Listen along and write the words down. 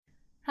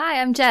Hi,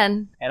 I'm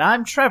Jen. And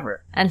I'm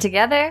Trevor. And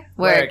together,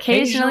 we're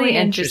Occasionally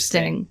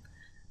Interesting.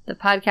 The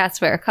podcast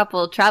where a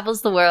couple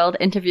travels the world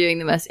interviewing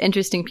the most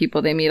interesting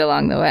people they meet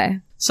along the way.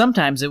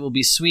 Sometimes it will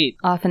be sweet.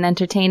 Often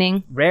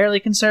entertaining.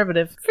 Rarely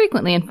conservative.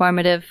 Frequently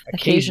informative.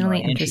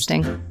 Occasionally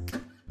interesting.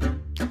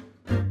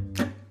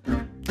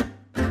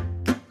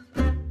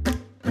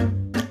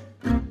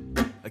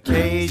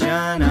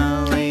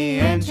 Occasionally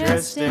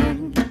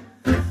interesting.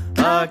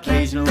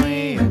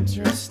 Occasionally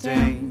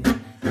interesting.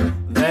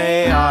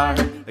 They are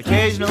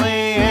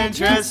occasionally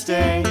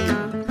interesting.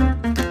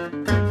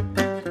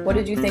 What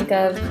did you think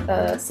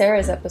of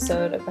Sarah's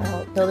episode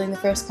about building the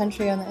first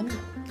country on the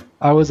internet?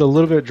 I was a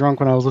little bit drunk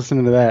when I was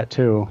listening to that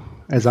too,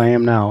 as I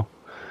am now.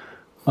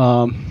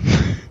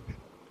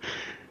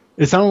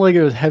 It sounded like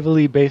it was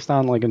heavily based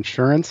on like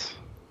insurance.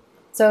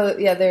 So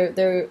yeah,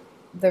 their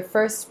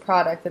first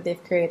product that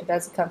they've created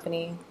as a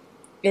company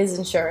is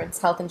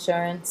insurance, health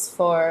insurance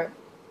for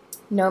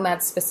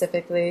nomads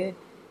specifically.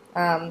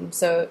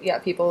 So yeah,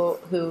 people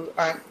who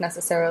aren't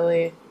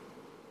necessarily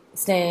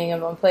staying in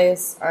one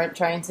place, aren't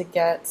trying to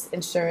get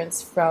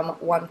insurance from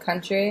one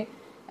country,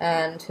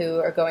 and who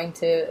are going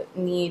to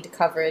need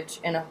coverage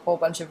in a whole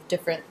bunch of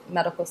different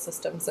medical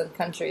systems and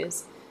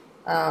countries.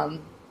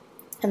 And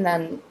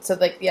then, so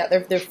like, yeah,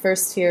 their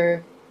first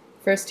tier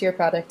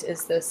product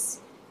is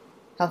this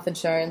health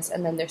insurance,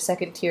 and then their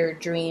second tier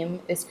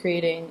dream is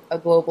creating a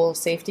global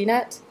safety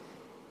net.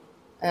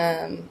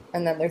 And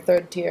then their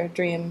third tier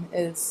dream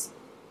is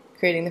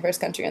creating the first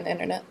country on the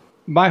internet.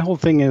 My whole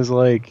thing is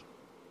like,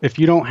 if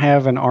you don't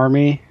have an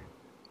army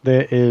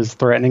that is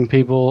threatening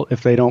people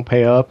if they don't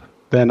pay up,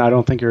 then I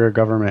don't think you're a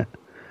government.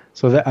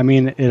 So that, I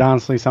mean, it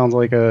honestly sounds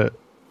like a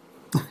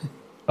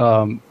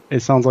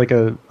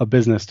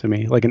business to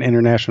me, like an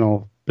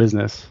international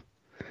business,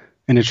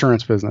 an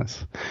insurance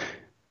business,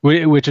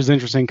 which is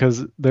interesting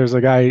because there's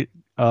a guy,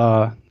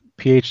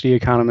 PhD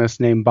economist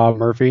named Bob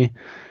Murphy,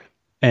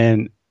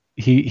 and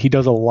he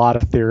does a lot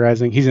of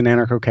theorizing. He's an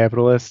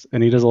anarcho-capitalist,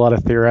 and he does a lot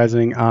of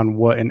theorizing on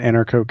what an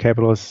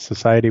anarcho-capitalist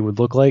society would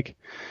look like.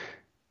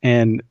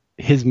 And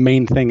his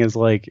main thing is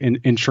like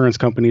insurance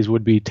companies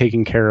would be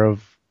taking care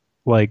of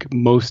like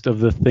most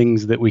of the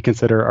things that we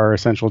consider are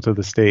essential to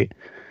the state.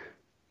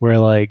 Where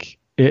like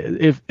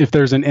if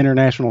there's an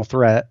international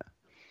threat,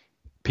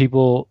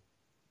 people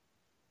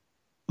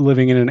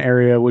living in an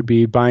area would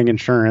be buying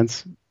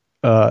insurance,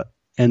 and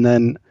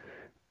then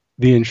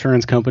the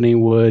insurance company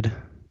would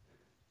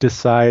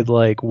decide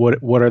like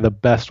what are the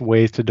best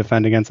ways to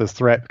defend against this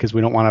threat, because we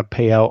don't want to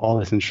pay out all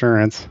this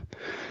insurance,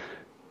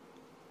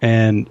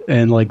 and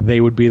like they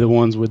would be the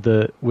ones with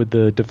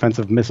the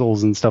defensive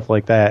missiles and stuff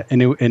like that.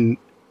 And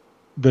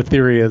the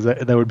theory is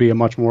that would be a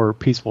much more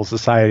peaceful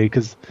society,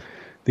 because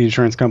the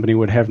insurance company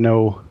would have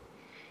no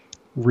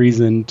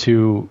reason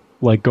to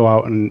like go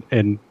out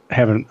and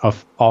have an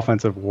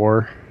offensive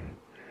war.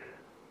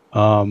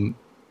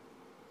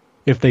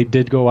 If they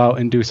did go out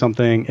and do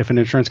something, if an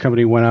insurance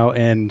company went out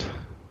and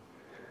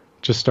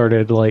just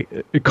started like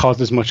it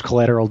caused as much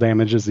collateral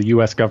damage as the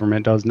U.S.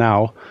 government does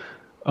now,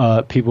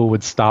 people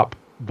would stop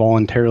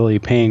voluntarily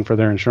paying for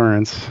their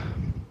insurance.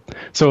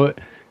 So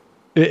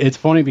it's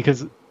funny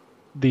because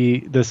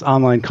this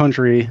online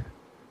country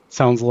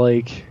sounds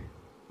like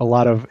a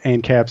lot of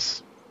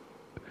ANCAP's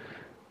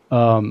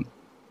a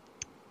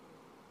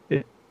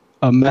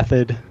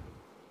method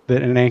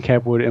that an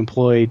ANCAP would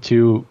employ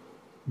to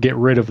get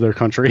rid of their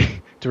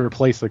country, to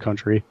replace the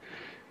country,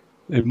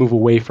 and move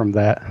away from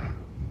that.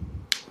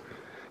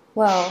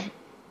 Well,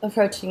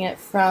 approaching it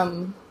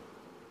from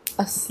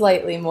a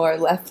slightly more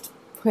left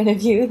point of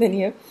view than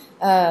you,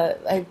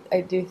 I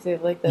do feel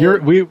like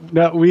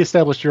we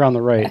established you're on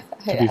the right.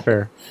 To be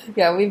fair,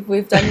 yeah,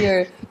 we've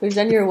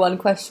done your one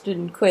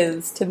question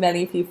quiz to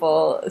many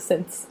people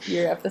since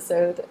your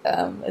episode.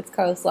 It's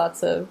caused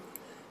lots of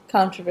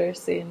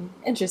controversy and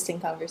interesting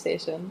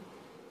conversation,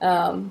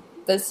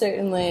 but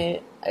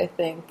certainly I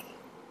think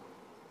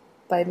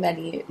by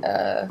many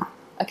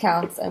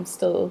accounts I'm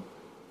still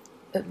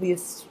at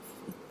least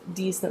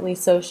decently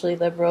socially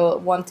liberal,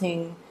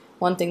 wanting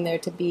there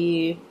to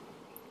be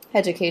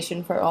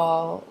education for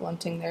all,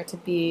 wanting there to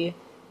be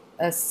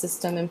a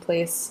system in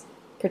place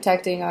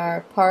protecting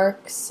our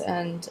parks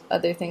and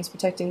other things,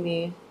 protecting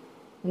the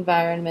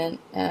environment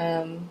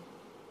at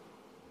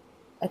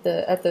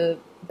the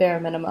bare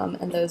minimum.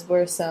 And those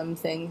were some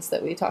things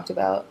that we talked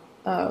about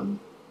in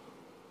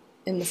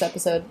this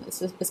episode,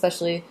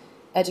 especially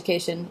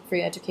education,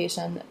 free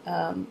education,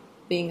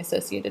 being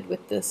associated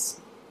with this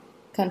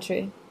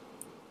country.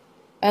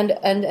 And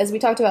as we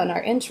talked about in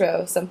our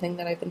intro, something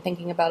that I've been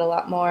thinking about a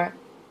lot more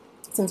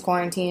since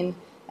quarantine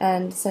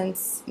and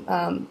since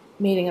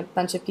meeting a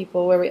bunch of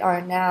people where we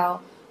are now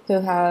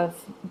who have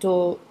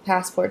dual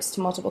passports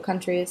to multiple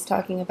countries,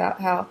 talking about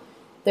how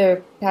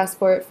their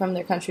passport from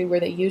their country where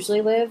they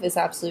usually live is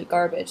absolute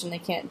garbage and they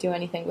can't do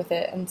anything with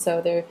it. And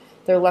so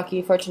they're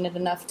lucky, fortunate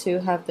enough to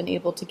have been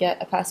able to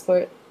get a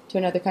passport to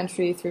another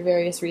country through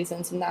various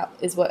reasons, and that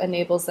is what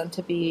enables them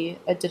to be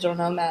a digital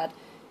nomad.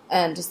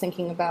 And just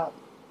thinking about,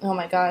 oh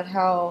my God,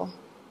 how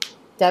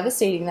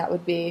devastating that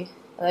would be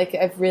Like,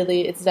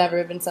 it's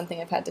never been something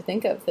I've had to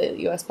think of.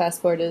 The U.S.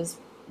 passport is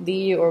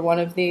the or one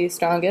of the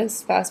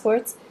strongest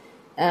passports,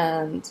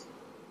 and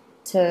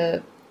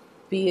to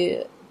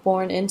be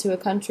born into a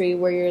country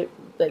where you're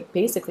like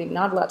basically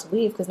not allowed to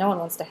leave because no one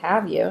wants to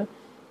have you,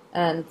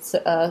 and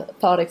a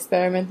thought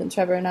experiment that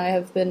Trevor and I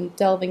have been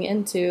delving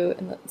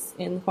into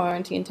in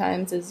quarantine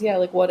times is,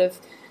 like, what if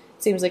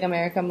it seems like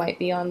America might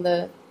be on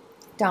the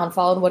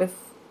downfall, and what if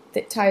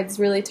the tides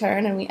really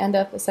turn and we end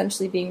up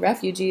essentially being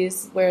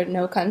refugees where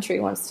no country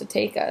wants to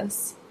take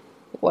us?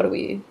 What do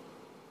we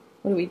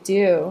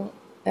do?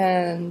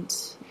 And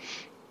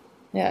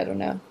I don't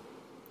know.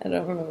 I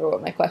don't remember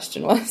what my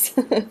question was.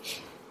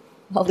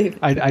 I'll leave it.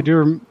 I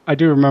do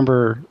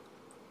remember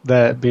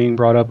that being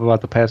brought up about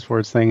the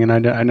passports thing, and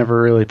I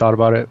never really thought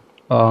about it.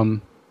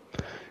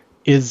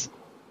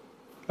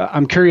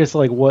 I'm curious,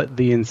 like, what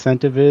the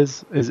incentive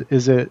is.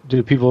 Is it,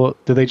 do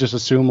they just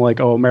assume,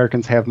 like, oh,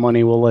 Americans have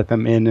money, we'll let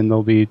them in, and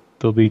they'll be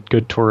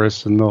good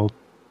tourists and they'll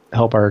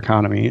help our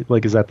economy?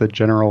 Like, is that the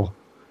general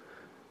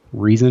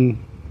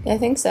reason? I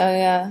think so.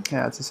 Yeah.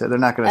 Yeah, as I said, they're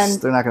not going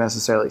to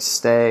necessarily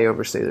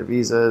overstay their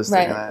visas.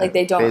 Right. Like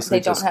they don't have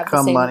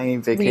the same money,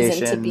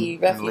 vacation, reason to be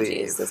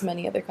refugees as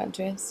many other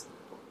countries.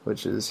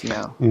 Which is,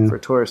 for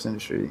tourist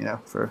industry,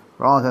 for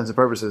all intents and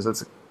purposes,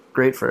 that's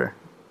great for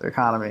their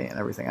economy and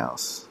everything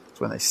else.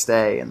 It's when they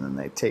stay and then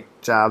they take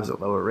jobs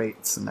at lower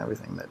rates and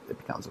everything that it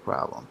becomes a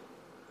problem.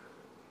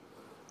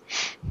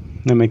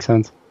 That makes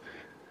sense.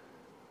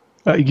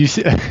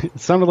 It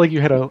sounded like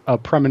you had a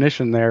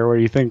premonition there where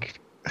you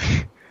think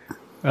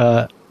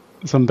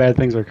some bad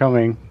things are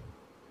coming.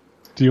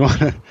 Do you want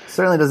to?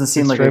 Certainly doesn't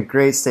seem like a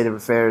great state of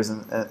affairs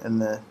in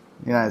the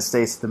United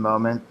States at the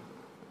moment.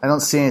 I don't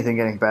see anything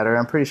getting better.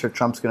 I'm pretty sure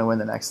Trump's going to win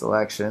the next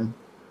election.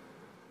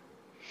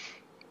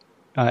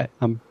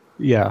 I'm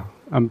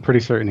pretty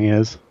certain he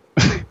is.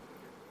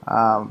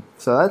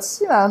 So that's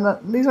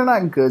these are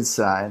not good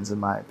signs in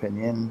my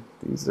opinion.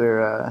 These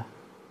are,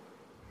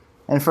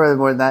 and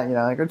furthermore than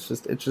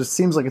that, it just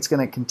seems like it's going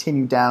to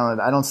continue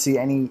down. I don't see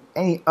any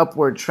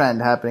upward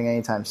trend happening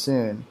anytime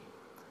soon.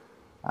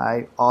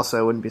 I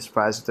also wouldn't be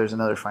surprised if there's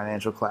another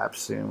financial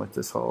collapse soon with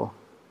this whole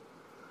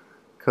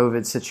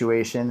COVID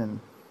situation and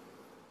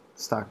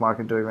stock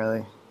market doing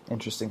really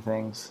interesting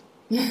things.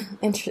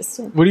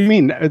 Interesting. What do you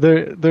mean?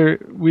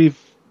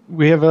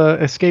 We have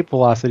a escape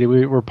velocity.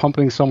 We're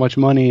pumping so much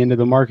money into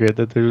the market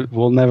that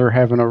we'll never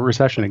have a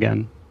recession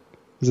again.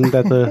 Isn't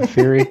that the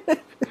theory?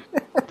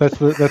 That's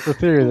the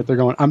theory that they're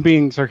going. I'm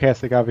being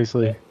sarcastic,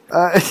 obviously.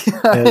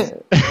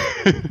 It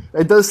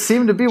does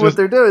seem to be what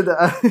they're doing.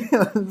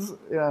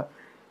 Yeah.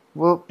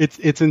 Well,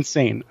 it's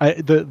insane.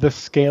 The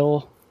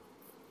scale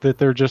that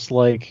they're just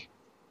like.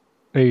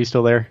 Are you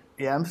still there?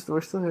 Yeah,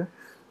 we're still here.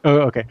 Oh,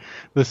 okay.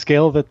 The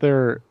scale that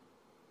they're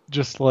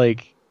just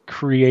like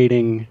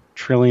creating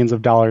trillions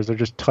of dollars. They're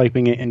just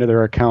typing it into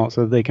their account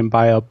so that they can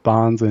buy up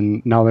bonds,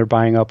 and now they're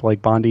buying up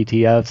like bond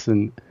ETFs,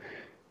 and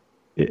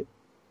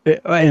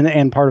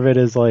and part of it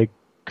is like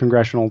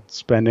congressional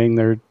spending.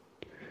 They're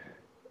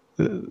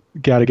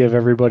got to give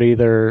everybody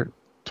their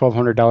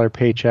 $1,200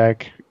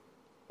 paycheck,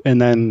 and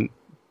then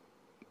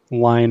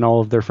line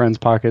all of their friends'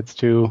 pockets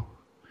too.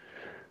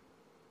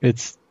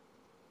 It's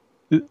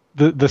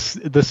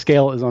the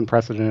scale is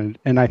unprecedented,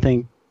 and I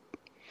think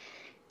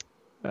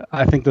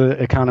the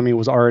economy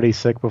was already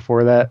sick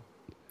before that.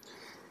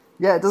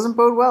 Yeah, it doesn't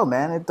bode well,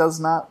 man. It does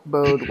not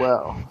bode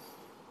well.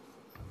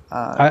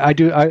 I've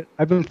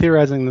been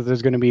theorizing that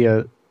there's going to be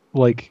a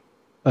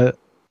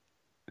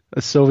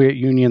Soviet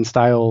Union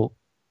style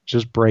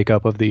just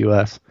breakup of the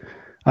U.S.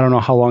 I don't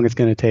know how long it's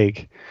going to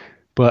take,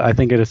 but I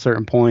think at a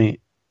certain point,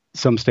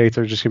 some states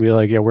are just going to be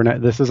like, yeah, we're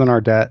not. This isn't our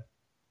debt.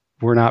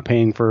 We're not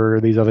paying for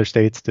these other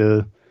states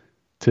to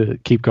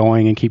keep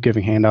going and keep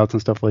giving handouts and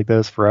stuff like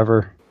this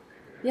forever.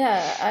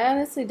 Yeah, I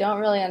honestly don't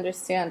really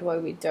understand why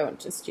we don't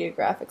just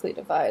geographically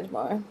divide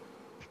more.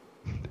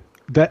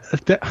 This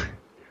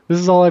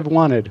is all I've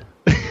wanted.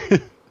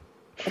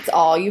 It's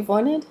all you've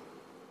wanted?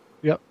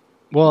 Yep.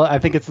 Well, I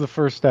think it's the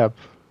first step.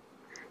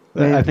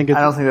 I don't think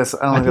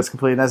that's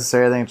completely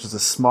necessary. I think it's just a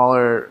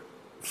smaller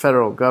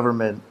federal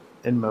government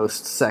in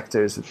most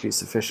sectors would be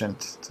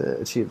sufficient to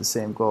achieve the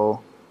same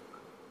goal.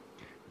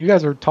 You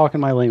guys are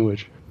talking my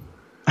language.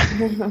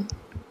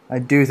 I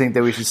do think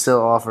that we should still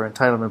offer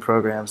entitlement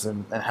programs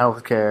and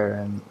healthcare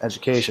and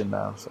education,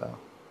 though. So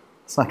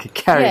let's not get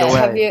carried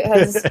away.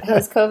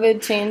 Has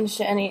COVID changed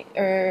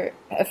or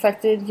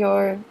affected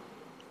your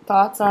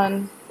thoughts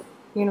on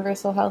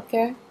universal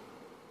healthcare?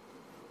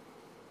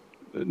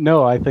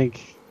 No, I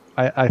think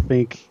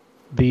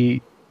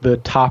the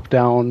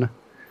top-down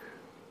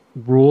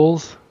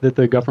rules that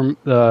the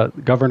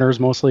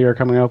governors mostly are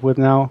coming up with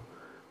now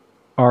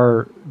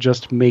are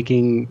just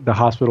making the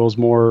hospitals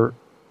more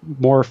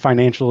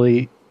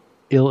financially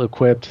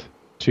ill-equipped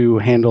to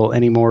handle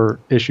any more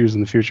issues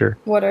in the future.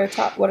 What are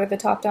the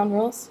top-down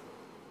rules?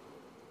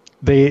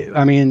 They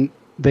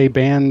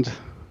banned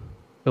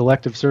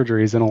elective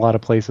surgeries in a lot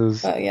of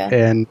places. Oh yeah.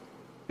 And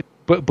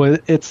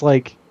but it's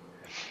like,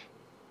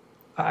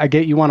 I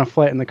get you want to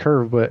flatten the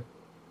curve, but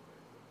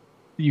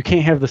you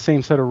can't have the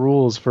same set of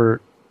rules for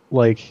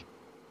like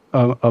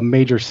a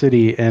major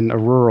city and a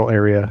rural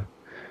area.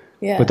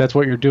 Yeah. But that's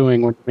what you're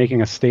doing when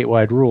making a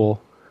statewide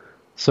rule.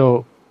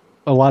 So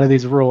a lot of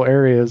these rural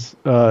areas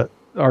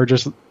are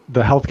just,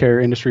 the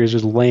healthcare industry is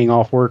just laying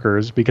off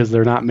workers because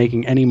they're not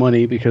making any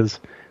money because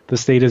the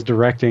state is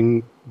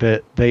directing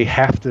that they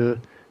have to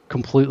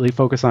completely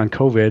focus on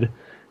COVID.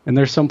 And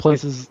there's some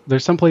places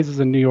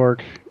in New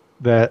York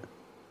that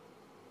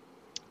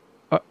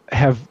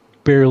have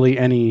barely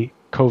any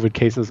COVID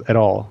cases at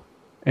all.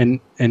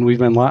 And we've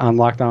been on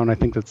lockdown, I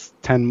think that's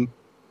 10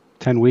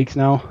 weeks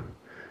now.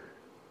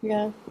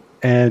 Yeah.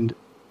 And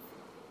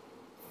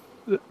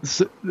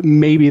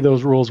maybe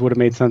those rules would have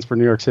made sense for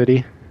New York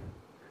City,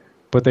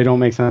 but they don't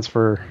make sense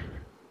for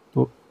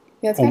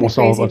It's almost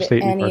kind all of of crazy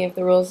upstate that New any York. of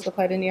the rules that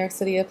apply to New York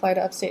City apply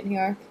to upstate New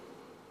York.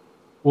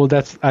 Well,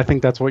 I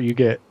think that's what you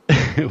get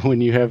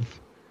when you have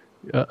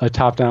a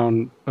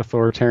top-down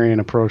authoritarian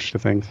approach to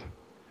things.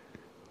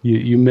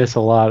 You miss a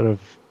lot of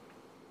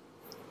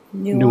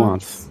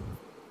nuance.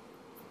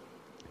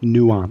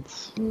 Let's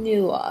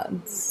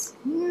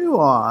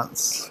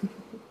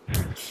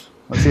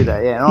see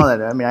that. Yeah, and all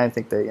that. I mean, I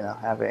think that,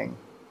 having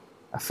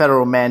a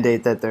federal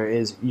mandate that there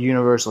is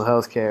universal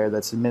health care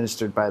that's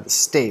administered by the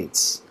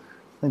states,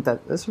 I think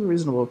that's a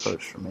reasonable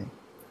approach for me.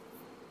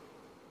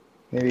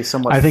 Maybe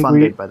somewhat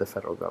funded by the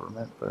federal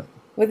government, but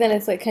then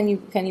it's like, can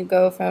you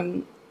go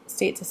from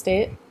state to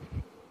state?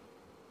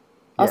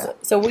 Also, Yeah.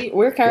 so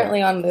we're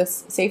currently on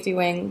this Safety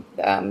Wing,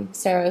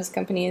 Sarah's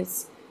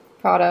company's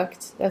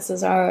product. This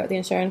is the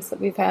insurance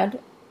that we've had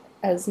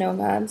as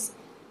nomads,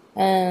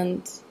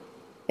 and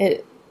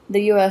the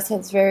U.S.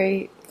 has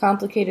very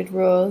complicated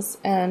rules,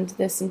 and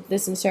this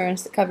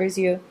insurance that covers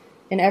you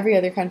in every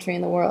other country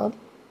in the world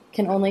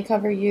can only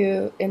cover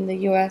you in the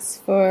U.S.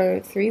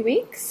 for 3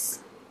 weeks.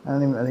 I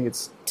think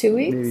it's 2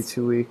 weeks. Maybe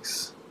 2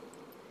 weeks.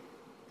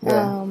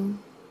 Yeah.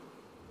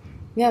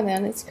 Yeah,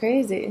 man, it's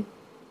crazy.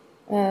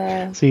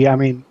 See, I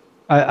mean,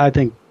 I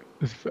think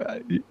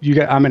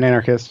I'm an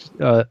anarchist.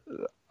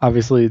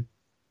 Obviously,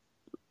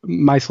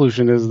 my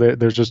solution is that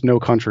there's just no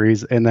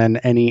countries, and then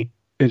any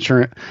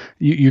insurance.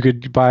 You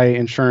could buy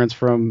insurance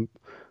from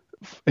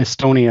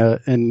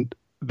Estonia, and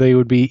they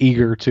would be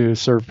eager to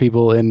serve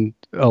people in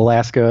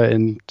Alaska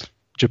and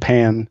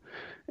Japan,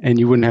 and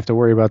you wouldn't have to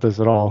worry about this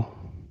at all.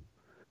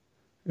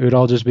 It would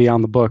all just be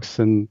on the books,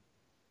 and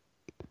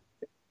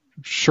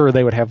sure,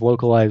 they would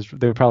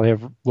probably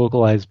have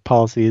localized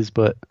policies,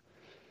 but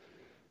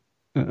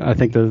I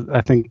think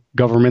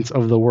governments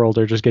of the world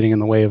are just getting in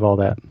the way of all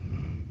that.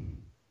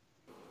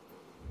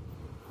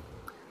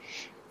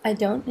 I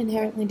don't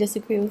inherently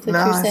disagree with what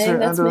you're saying.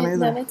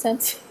 That makes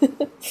sense. I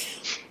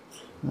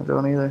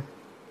don't either.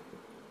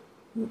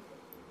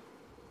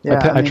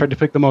 Yeah, I tried to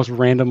pick the most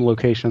random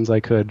locations I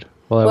could.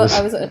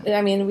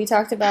 We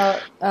talked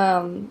about.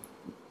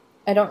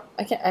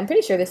 I'm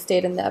pretty sure this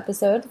stayed in the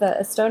episode that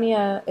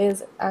Estonia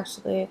is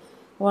actually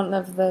one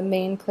of the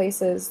main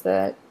places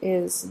that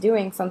is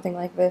doing something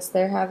like this.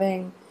 They're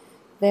having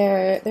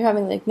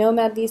like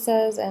nomad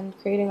visas and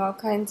creating all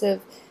kinds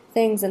of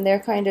things, and they're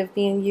kind of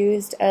being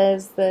used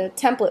as the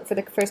template for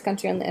the first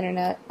country on the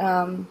internet.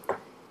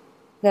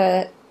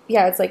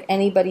 It's like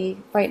anybody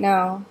right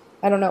now.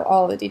 I don't know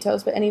all the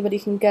details, but anybody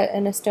can get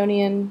an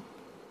Estonian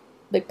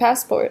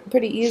passport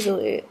pretty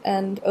easily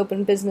and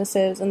open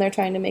businesses, and they're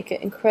trying to make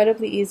it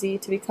incredibly easy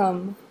to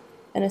become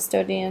an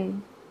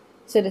Estonian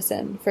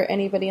citizen for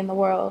anybody in the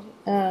world.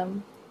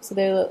 So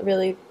they're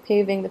really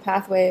paving the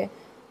pathway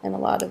in a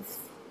lot of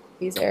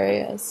these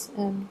areas.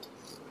 And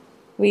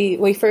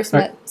we first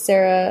met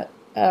Sarah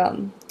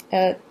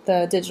at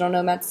the Digital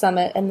Nomad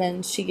Summit, and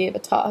then she gave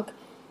a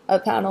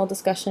panel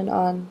discussion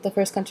on the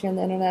first country on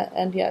the internet,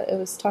 and it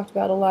was talked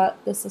about a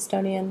lot, this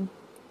Estonian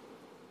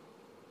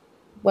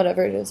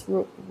whatever it is,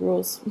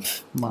 rules,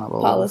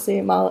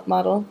 policy,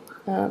 model.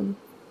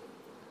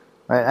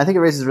 Right. I think it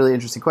raises really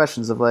interesting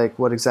questions of like,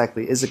 what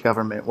exactly is a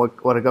government?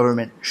 What a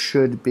government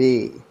should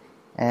be,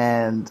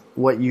 and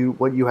what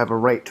you have a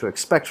right to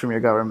expect from your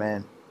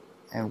government,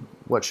 and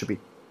what should be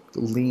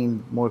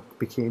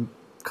became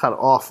cut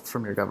off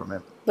from your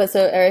government. But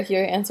so, Eric,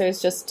 your answer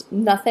is just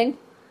nothing?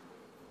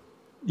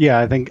 Yeah,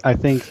 I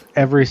think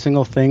every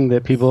single thing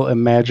that people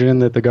imagine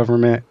that the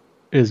government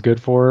is good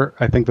for,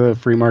 I think the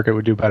free market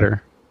would do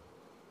better.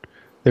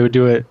 They would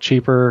do it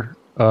cheaper,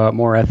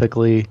 more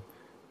ethically,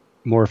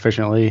 more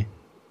efficiently.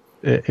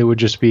 It would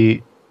just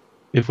be,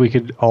 if we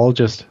could all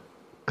just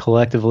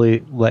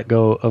collectively let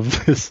go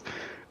of this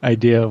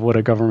idea of what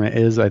a government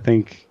is, I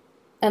think.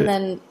 And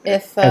then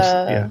if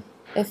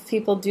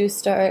people do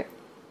start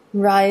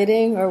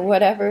rioting or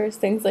whatever,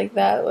 things like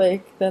that,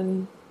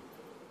 then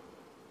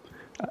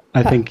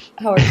I think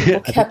how are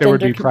people kept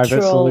under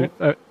control?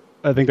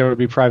 I think there would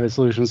be private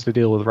solutions to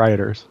deal with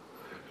rioters.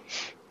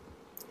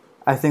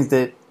 I think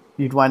that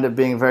you'd wind up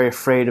being very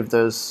afraid of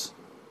those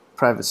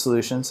private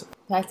solutions.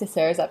 Back to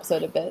Sarah's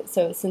episode a bit.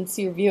 So since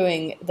you're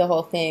viewing the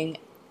whole thing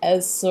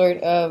as sort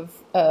of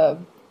a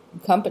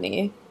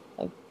company,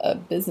 a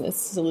business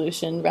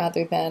solution,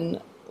 rather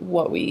than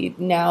what we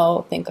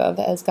now think of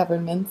as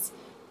governments,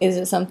 is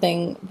it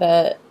something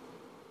that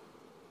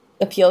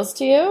appeals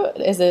to you?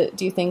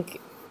 Do you think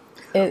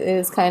it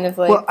is kind of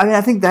like... Well, I mean,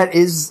 I think that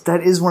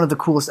is one of the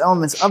coolest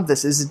elements of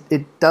this. Is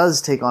it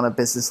does take on a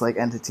business-like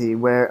entity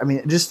where, I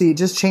mean, just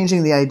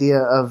changing the idea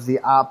of the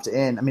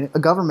opt-in. I mean, a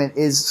government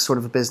is sort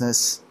of a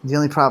business. The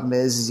only problem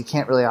is you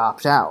can't really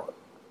opt out,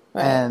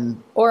 right.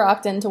 Or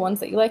opt into ones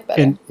that you like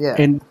better.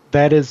 And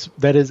that is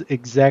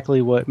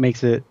exactly what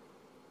makes it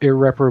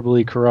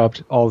irreparably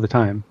corrupt all the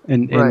time.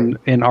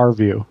 In our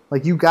view,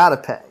 like you gotta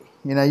pay.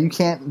 You know, you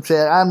can't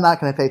say I'm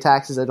not going to pay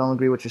taxes. I don't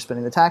agree what you're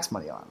spending the tax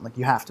money on. Like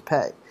you have to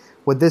pay.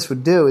 What this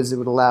would do is it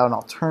would allow an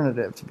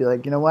alternative to be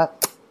like, you know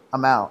what,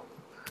 I'm out,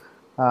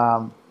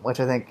 which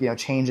I think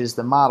changes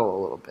the model a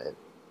little bit.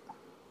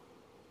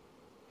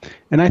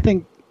 And I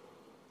think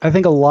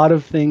a lot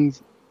of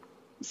things.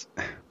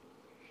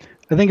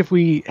 I think if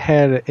we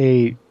had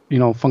a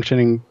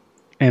functioning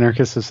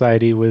anarchist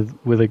society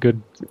with a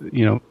good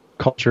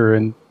culture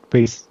and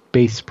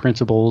base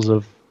principles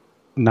of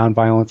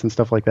nonviolence and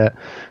stuff like that,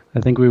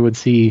 I think we would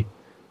see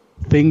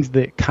things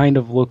that kind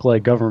of look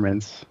like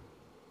governments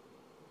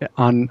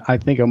on, I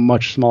think, a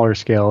much smaller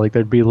scale. Like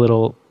there'd be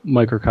little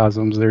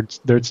microcosms.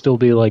 There'd still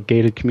be like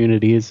gated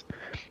communities,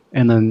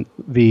 and then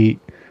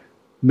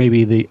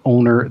maybe the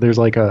owner, there's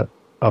like a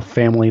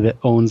family that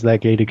owns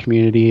that gated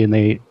community and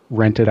they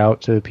rent it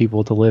out to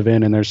people to live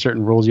in, and there's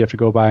certain rules you have to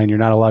go by, and you're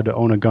not allowed to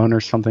own a gun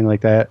or something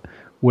like that,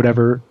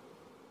 whatever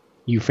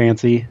you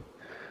fancy.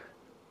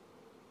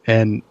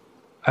 And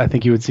I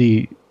think you would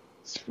see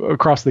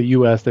across the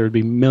U.S. there would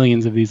be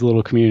millions of these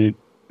little community,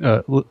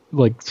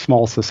 like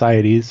small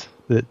societies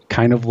that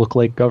kind of look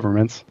like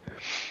governments.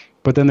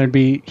 But then there'd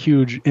be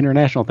huge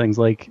international things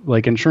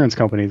like insurance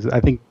companies.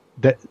 I think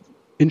that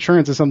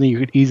insurance is something you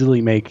could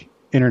easily make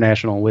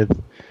international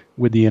with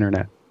the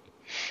internet.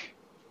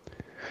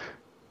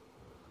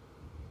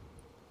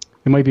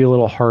 It might be a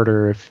little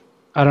harder if,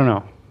 I don't know.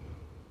 Do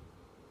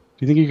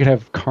you think you could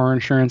have car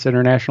insurance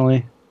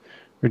internationally?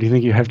 Or do you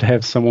think you have to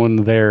have someone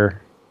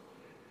there,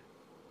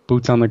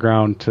 boots on the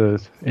ground, to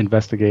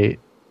investigate?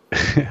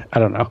 I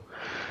don't know.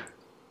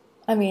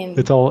 I mean,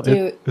 it's all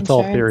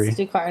theory.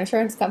 Do car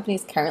insurance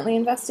companies currently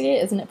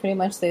investigate? Isn't it pretty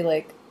much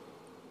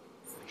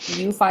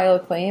you file a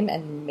claim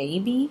and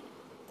maybe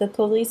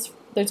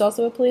there's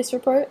also a police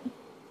report?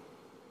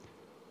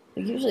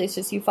 Usually it's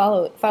just you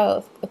file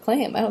a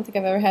claim. I don't think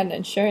I've ever had an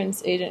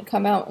insurance agent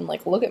come out and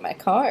look at my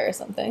car or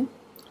something.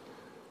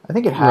 I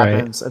think it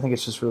happens. Right. I think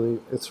it's just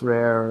it's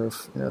rare.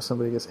 If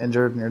somebody gets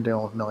injured and you're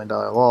dealing with $1 million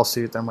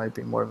lawsuit, there might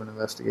be more of an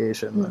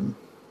investigation than...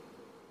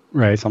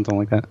 Right, something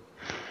like that.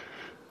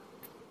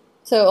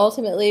 So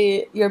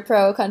ultimately, you're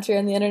pro country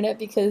on the internet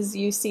because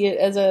you see it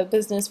as a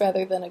business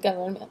rather than a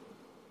government.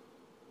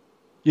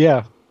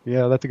 Yeah,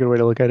 that's a good way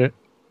to look at it.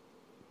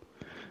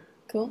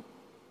 Cool.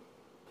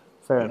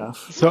 Fair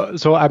enough.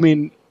 So I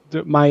mean,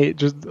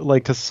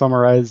 to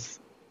summarize,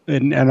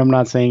 and I'm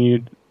not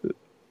saying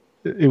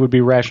it would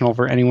be rational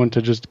for anyone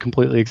to just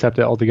completely accept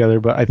it altogether,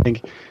 but I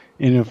think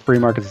in a free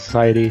market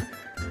society,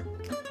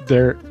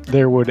 there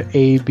would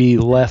be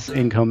less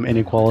income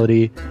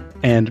inequality,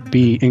 and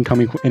B,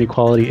 income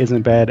inequality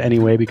isn't bad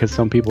anyway because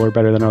some people are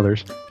better than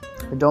others.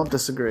 I don't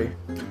disagree.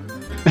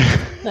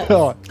 Nice.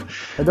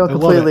 I don't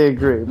completely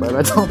agree, but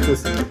I don't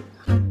disagree.